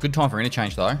 Oh, it's a good time for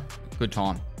interchange though. Good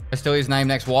time. Pestily's name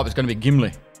next wipe is going to be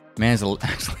Gimli. Man's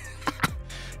actually.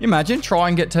 You imagine try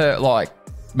and get to like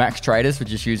max traders for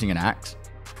just using an axe.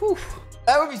 Whew.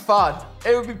 That would be fun.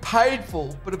 It would be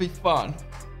painful, but it'd be fun.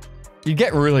 You'd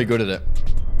get really good at it.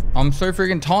 I'm so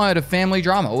freaking tired of family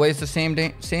drama. Always the same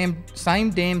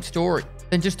damn story.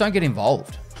 Then just don't get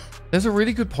involved. There's a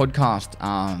really good podcast,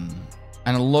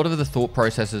 and a lot of the thought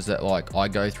processes that like I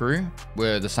go through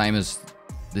were the same as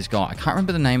this guy. I can't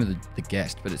remember the name of the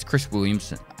guest, but it's Chris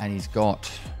Williamson, and he's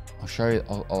got. I'll show you.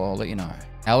 I'll let you know.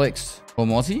 Alex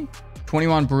Hormozzi,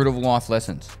 21 brutal life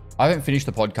lessons. I haven't finished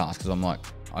the podcast because I'm like.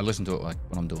 I listen to it like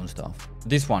when I'm doing stuff.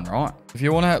 This one, right? If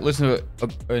you want to listen to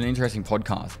an interesting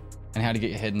podcast and how to get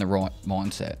your head in the right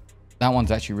mindset, that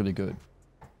one's actually really good.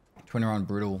 21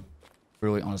 brutally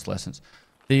honest lessons.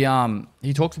 He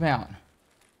talks about,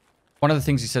 one of the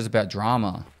things he says about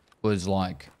drama was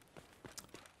like,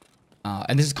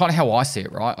 and this is kind of how I see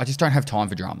it, right? I just don't have time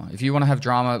for drama. If you want to have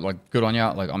drama, like good on you,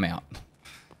 like I'm out.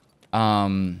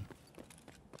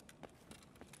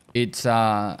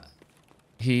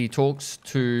 He talks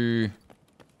to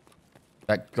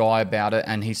that guy about it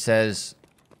and he says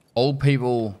old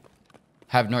people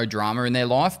have no drama in their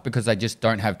life because they just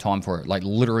don't have time for it. Like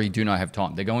literally do not have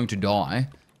time. They're going to die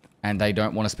and they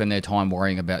don't want to spend their time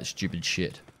worrying about stupid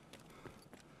shit.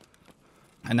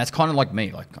 And that's kind of like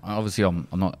me. Like obviously I'm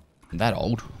not that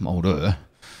old. I'm older.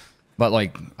 But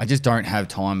like I just don't have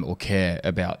time or care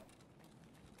about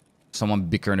someone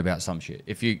bickering about some shit.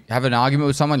 If you have an argument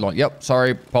with someone, like, yep,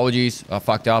 sorry, apologies, I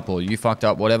fucked up, or you fucked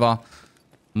up, whatever,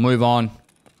 move on.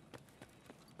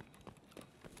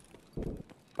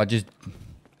 I just...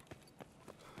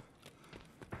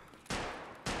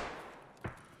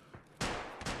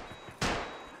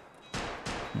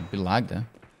 A bit of lag there.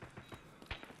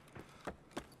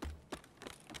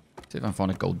 See if I can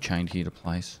find a gold chain here to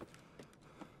place.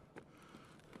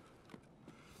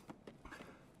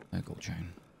 No gold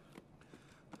chain.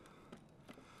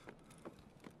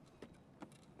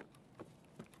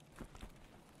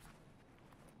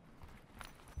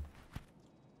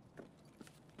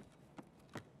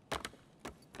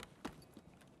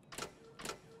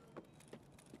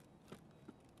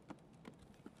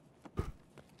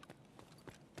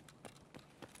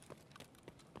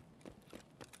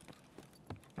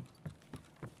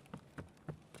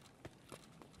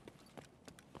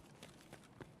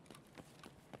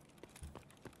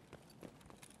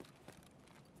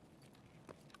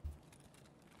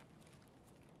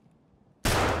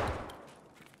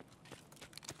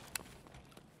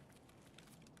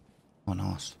 Oh,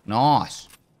 nice. Nice.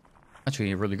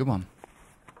 Actually, a really good one.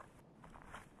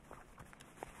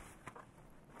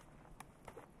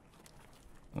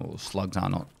 Oh, slugs are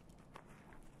not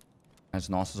as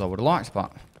nice as I would have liked,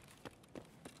 but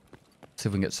see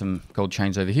if we can get some gold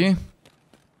chains over here.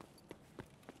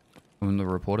 When the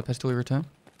reporter Pestily return.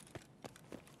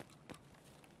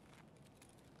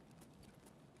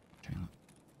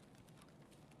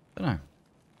 Don't know.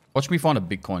 Watch me find a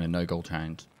Bitcoin and no gold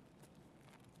chains.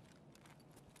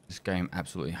 This game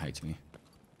absolutely hates me.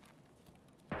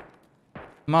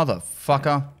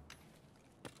 Motherfucker.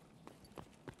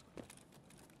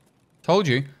 Told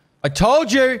you. I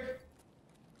told you!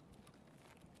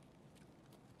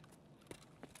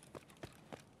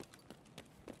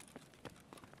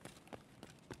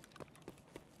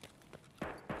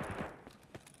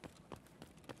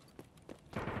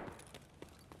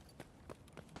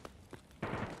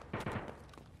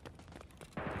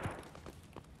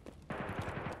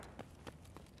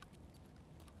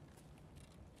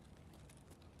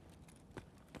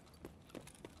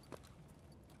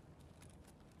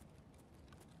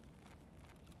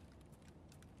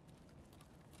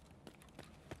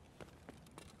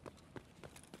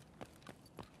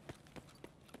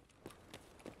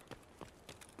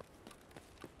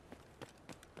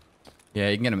 Yeah,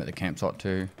 you can get them at the campsite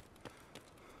too.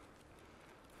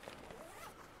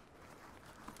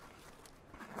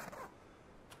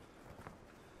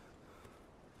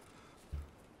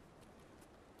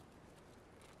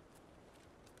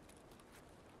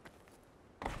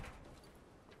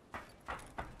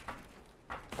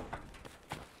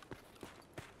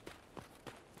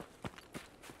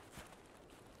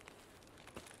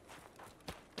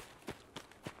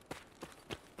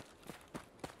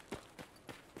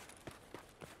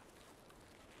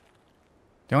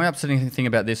 The only upsetting thing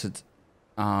about this, it's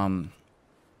a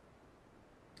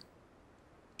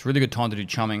really good time to do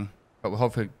chumming, but we'll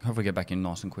hopefully get back in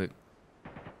nice and quick.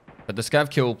 But the scav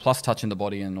kill plus touching the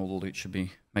body and all the loot should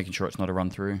be making sure it's not a run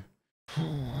through.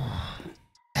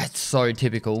 That's so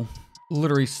typical.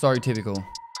 Literally so typical.